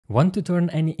Want to turn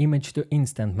any image to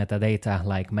instant metadata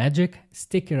like magic?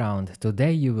 Stick around,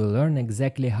 today you will learn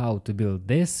exactly how to build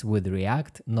this with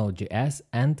React, Node.js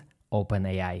and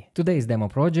OpenAI. Today's demo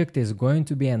project is going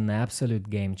to be an absolute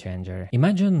game changer.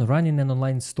 Imagine running an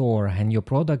online store and your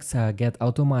products get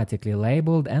automatically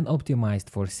labeled and optimized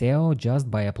for SEO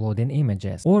just by uploading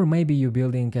images. Or maybe you're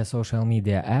building a social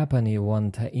media app and you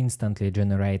want to instantly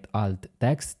generate alt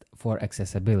text for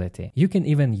accessibility. You can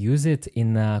even use it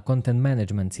in content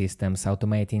management systems,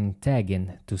 automating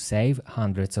tagging to save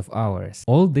hundreds of hours.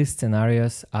 All these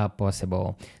scenarios are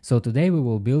possible. So today we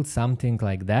will build something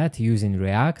like that using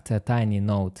React, a tiny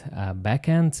Node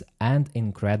backend and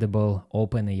incredible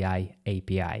OpenAI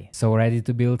API. So ready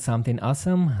to build something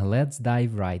awesome? Let's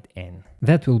dive right in.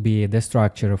 That will be the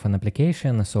structure of an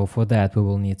application. So for that we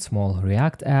will need small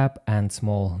React app and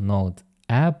small Node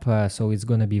app, so it's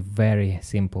gonna be very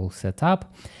simple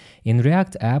setup. In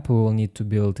React app we will need to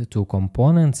build two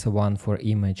components, one for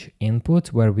image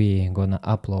input where we gonna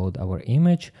upload our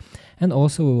image, and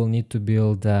also we will need to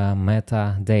build a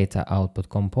metadata output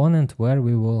component where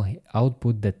we will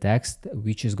output the text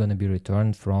which is gonna be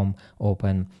returned from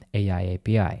OpenAI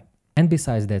API. And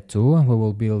besides that too, we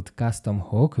will build custom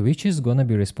hook, which is gonna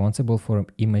be responsible for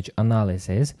image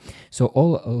analysis. So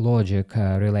all logic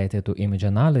related to image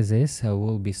analysis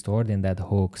will be stored in that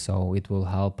hook, so it will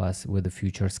help us with the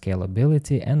future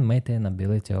scalability and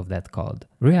maintainability of that code.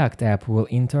 React app will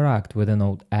interact with the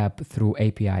Node app through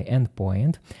API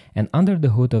endpoint, and under the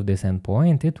hood of this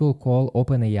endpoint, it will call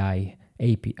OpenAI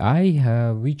API,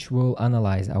 which will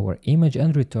analyze our image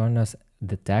and return us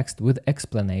the text with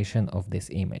explanation of this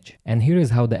image. And here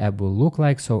is how the app will look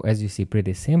like. So as you see,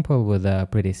 pretty simple with a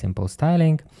pretty simple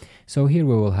styling. So here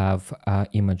we will have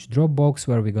image Dropbox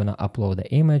where we're gonna upload the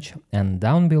image, and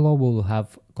down below we will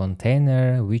have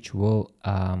container which will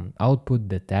output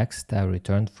the text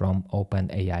returned from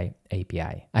OpenAI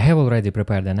API. I have already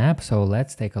prepared an app, so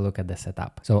let's take a look at the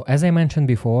setup. So as I mentioned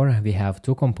before, we have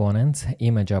two components,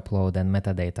 image upload and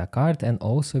metadata card, and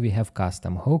also we have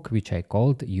custom hook which I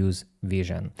called use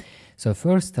vision. So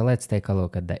first let's take a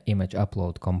look at the image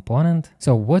upload component.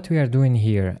 So what we are doing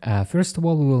here, first of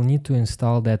all we will need to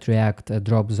install that React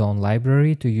drop zone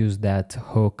library to use that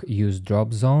hook use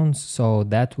drop zones, so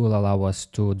that will allow us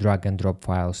to drag and drop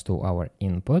files to our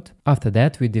input. After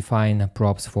that we define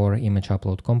props for image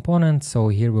upload component. So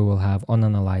here we will have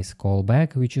onAnalyze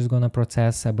callback which is gonna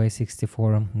process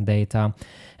base64 data,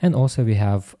 and also we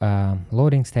have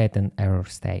loading state and error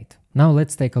state. Now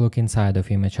let's take a look inside of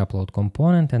image upload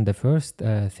component, and the first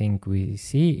thing we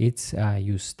see it's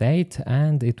use state,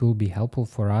 and it will be helpful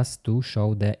for us to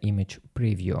show the image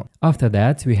preview. After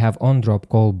that we have onDrop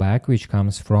callback which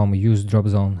comes from use drop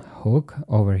zone hook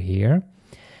over here.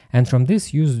 And from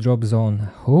this use drop zone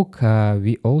hook,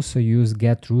 we also use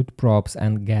get root props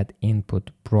and get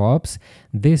input props.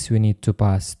 This we need to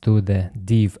pass to the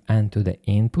div and to the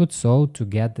input, so to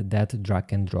get that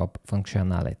drag and drop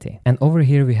functionality. And over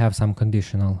here we have some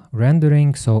conditional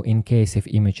rendering. So in case if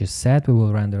image is set, we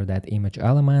will render that image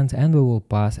element and we will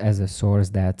pass as a source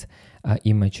that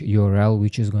image URL,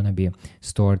 which is going to be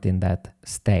stored in that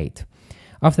state.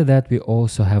 After that, we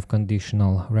also have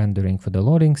conditional rendering for the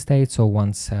loading state. So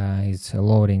once it's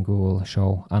loading, we will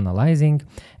show analyzing.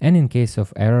 And in case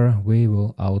of error, we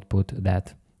will output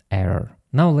that error.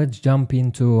 Now let's jump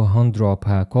into onDrop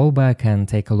callback and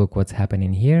take a look what's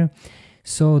happening here.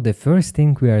 So the first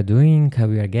thing we are doing,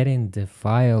 we are getting the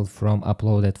file from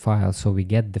uploaded file. So we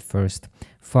get the first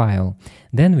file.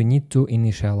 Then we need to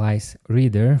initialize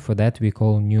reader. For that, we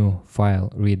call new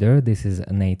file reader. This is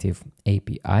a native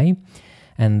API.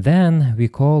 And then we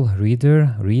call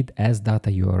reader read as data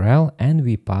URL and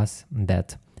we pass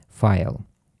that file.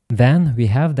 Then we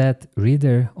have that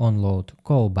reader onload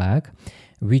callback,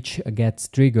 which gets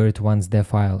triggered once the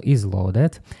file is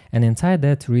loaded. And inside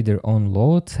that reader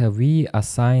onload, we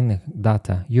assign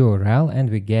data URL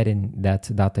and we get in that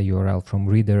data URL from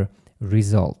reader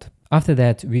result. After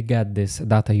that, we get this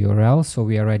data URL, so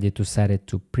we are ready to set it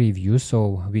to preview,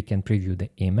 so we can preview the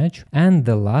image. And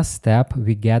the last step,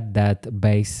 we get that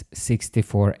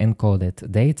base64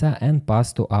 encoded data and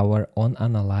pass to our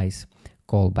onAnalyze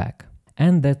callback.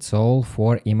 And that's all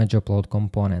for image upload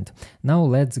component. Now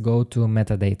let's go to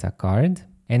metadata card.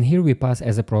 And here we pass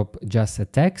as a prop just a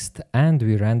text and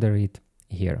we render it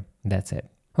here. That's it.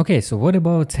 Okay, so what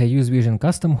about use vision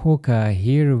custom hook?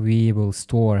 Here we will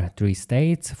store three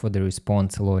states for the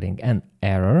response, loading and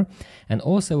error. And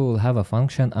also we will have a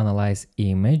function analyze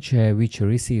image which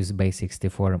receives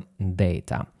base64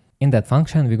 data. In that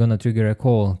function, we're gonna trigger a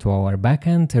call to our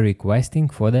backend requesting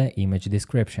for the image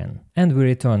description. And we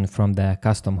return from the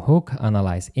custom hook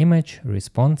analyze image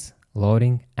response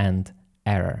loading, and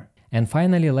error. And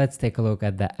finally, let's take a look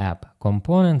at the app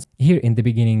components. Here in the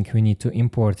beginning, we need to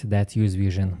import that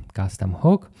useVision custom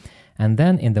hook. And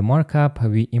then in the markup,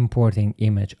 we importing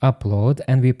image upload,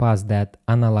 and we pass that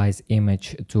analyze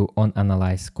image to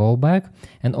onAnalyze callback.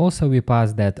 And also we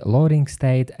pass that loading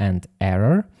state and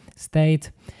error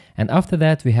state. And after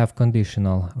that, we have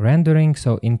conditional rendering.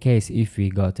 So in case if we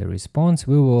got a response,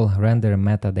 we will render a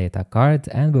metadata card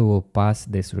and we will pass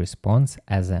this response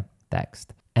as a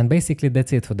text. And basically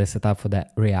that's it for the setup for the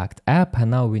React app.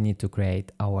 And now we need to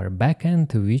create our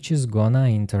backend, which is gonna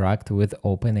interact with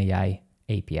OpenAI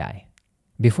API.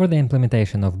 Before the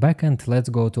implementation of backend, let's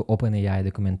go to OpenAI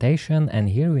documentation, and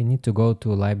here we need to go to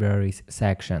libraries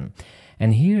section.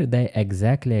 And here they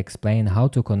exactly explain how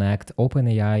to connect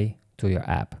OpenAI to your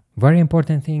app. Very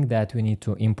important thing that we need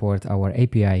to import our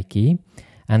API key.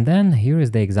 And then here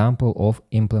is the example of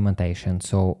implementation.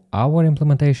 So our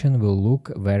implementation will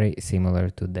look very similar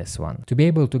to this one. To be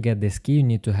able to get this key, you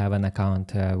need to have an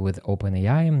account with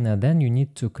OpenAI, and then you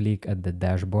need to click at the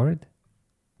dashboard.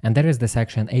 And there is the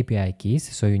section API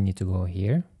keys, so you need to go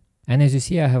here. And as you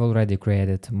see, I have already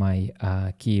created my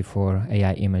key for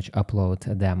AI image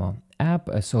upload demo app.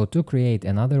 So to create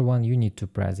another one, you need to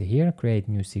press here, create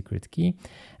new secret key,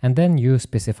 and then you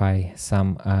specify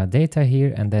some data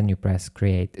here, and then you press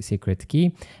create secret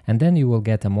key, and then you will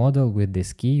get a model with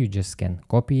this key. You just can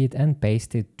copy it and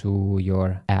paste it to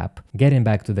your app. Getting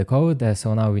back to the code,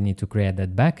 so now we need to create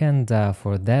that backend.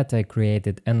 For that, I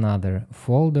created another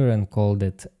folder and called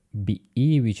it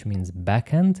BE, which means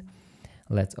backend.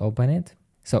 Let's open it.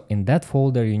 So in that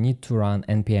folder, you need to run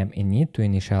npm init to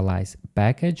initialize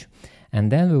package.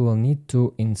 And then we will need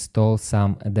to install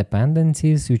some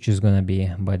dependencies, which is going to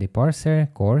be body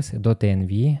parser,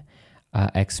 course.env,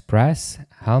 express,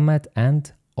 helmet,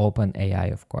 and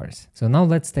OpenAI, of course. So now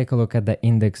let's take a look at the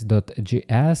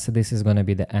index.js. This is going to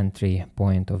be the entry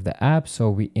point of the app. So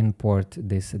we import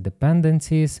these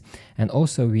dependencies, and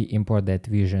also we import that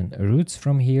vision roots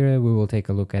from here. We will take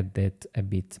a look at that a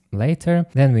bit later.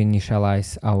 Then we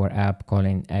initialize our app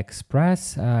calling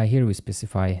express. Here we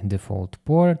specify default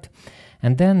port.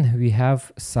 And then we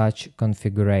have such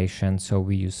configuration. So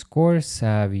we use course,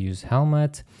 we use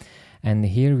helmet, and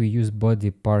here we use body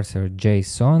parser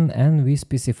JSON, and we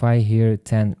specify here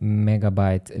 10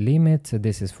 megabyte limit.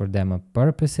 This is for demo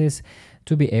purposes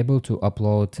to be able to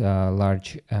upload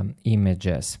large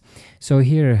images. So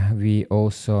here we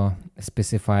also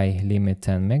specify limit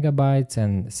 10 megabytes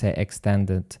and say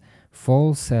extended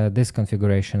false. This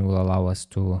configuration will allow us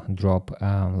to drop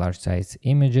large size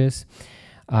images.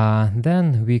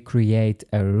 Then we create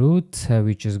a root,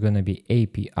 which is going to be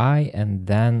API, and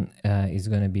then it's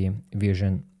going to be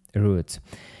vision root.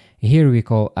 Here we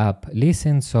call app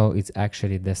listen, so it's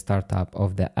actually the startup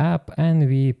of the app, and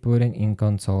we put in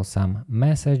console some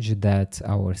message that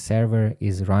our server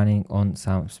is running on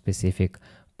some specific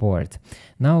port.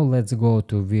 Now let's go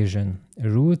to vision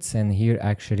roots, and here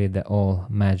actually the all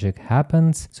magic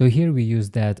happens. So here we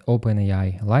use that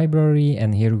OpenAI library,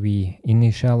 and here we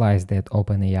initialize that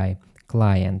OpenAI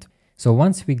client. So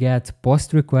once we get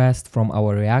post request from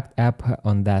our React app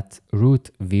on that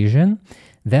root vision,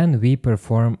 then we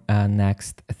perform a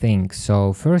next thing.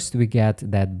 So first we get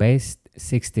that base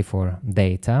 64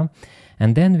 data,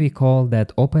 and then we call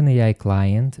that OpenAI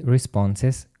client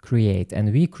responses create,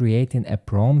 and we creating a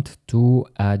prompt to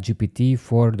a GPT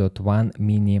 4.1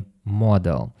 mini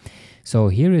model. So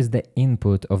here is the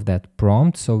input of that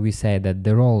prompt. So we say that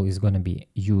the role is going to be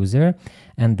user,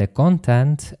 and the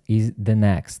content is the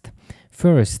next.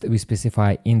 First, we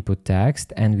specify input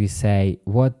text, and we say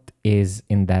what is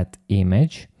in that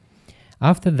image.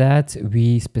 After that,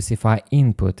 we specify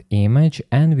input image,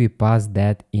 and we pass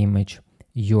that image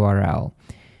URL.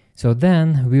 So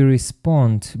then we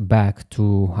respond back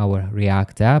to our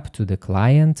React app, to the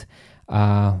client,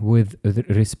 with the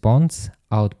response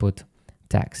output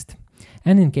text.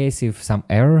 And in case if some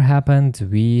error happened,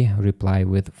 we reply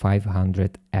with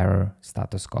 500 error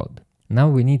status code. Now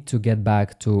we need to get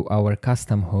back to our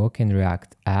custom hook in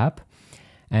React app.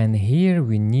 And here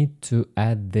we need to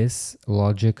add this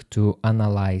logic to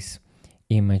analyze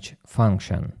image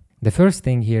function. The first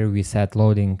thing here, we set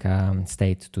loading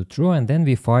state to true, and then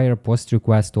we fire post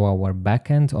request to our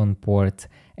backend on port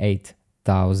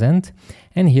 8000.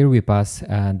 And here we pass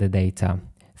the data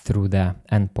through the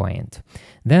endpoint.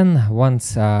 Then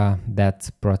once that's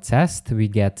processed, we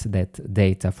get that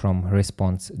data from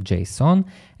response JSON,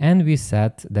 and we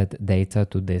set that data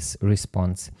to this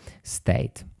response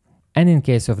state. And in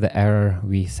case of the error,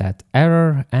 we set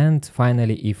error. And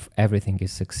finally, if everything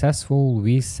is successful,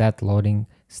 we set loading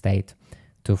state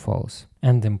to false.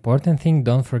 And the important thing,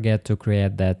 don't forget to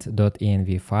create that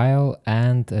 .env file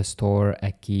and store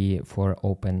a key for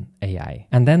OpenAI.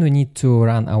 And then we need to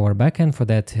run our backend. For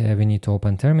that, we need to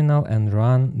open terminal and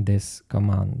run this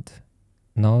command,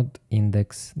 node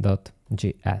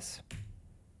index.js.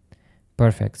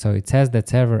 Perfect. So it says that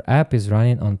server app is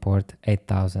running on port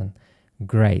 8000.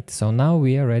 Great. So now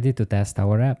we are ready to test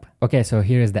our app. Okay, so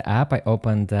here is the app. I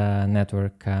opened the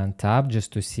network tab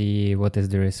just to see what is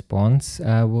the response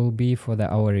will be for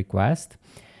our request.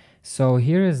 So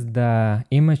here is the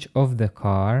image of the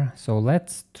car. So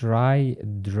let's try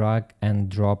drag and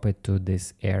drop it to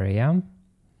this area.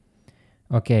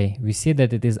 Okay, we see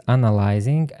that it is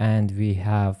analyzing and we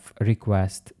have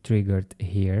request triggered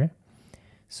here.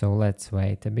 So let's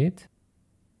wait a bit.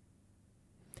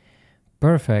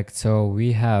 Perfect. So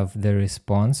we have the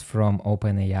response from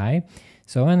OpenAI.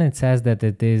 So when it says that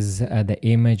it is the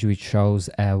image which shows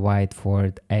a white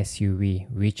Ford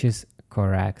SUV, which is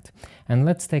correct. And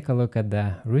let's take a look at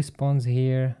the response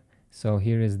here. So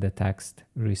here is the text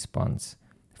response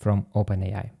from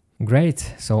OpenAI. Great,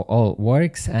 so all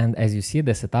works, and as you see,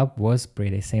 the setup was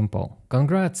pretty simple.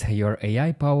 Congrats, your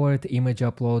AI-powered image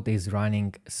upload is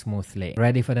running smoothly.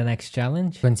 Ready for the next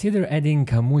challenge? Consider adding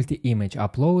multi-image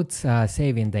uploads,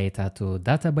 saving data to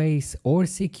database, or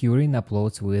securing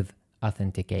uploads with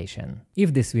authentication.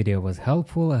 If this video was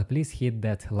helpful, please hit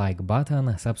that like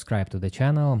button, subscribe to the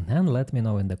channel, and let me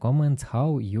know in the comments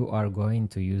how you are going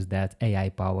to use that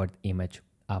AI-powered image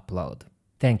upload.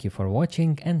 Thank you for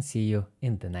watching and see you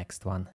in the next one.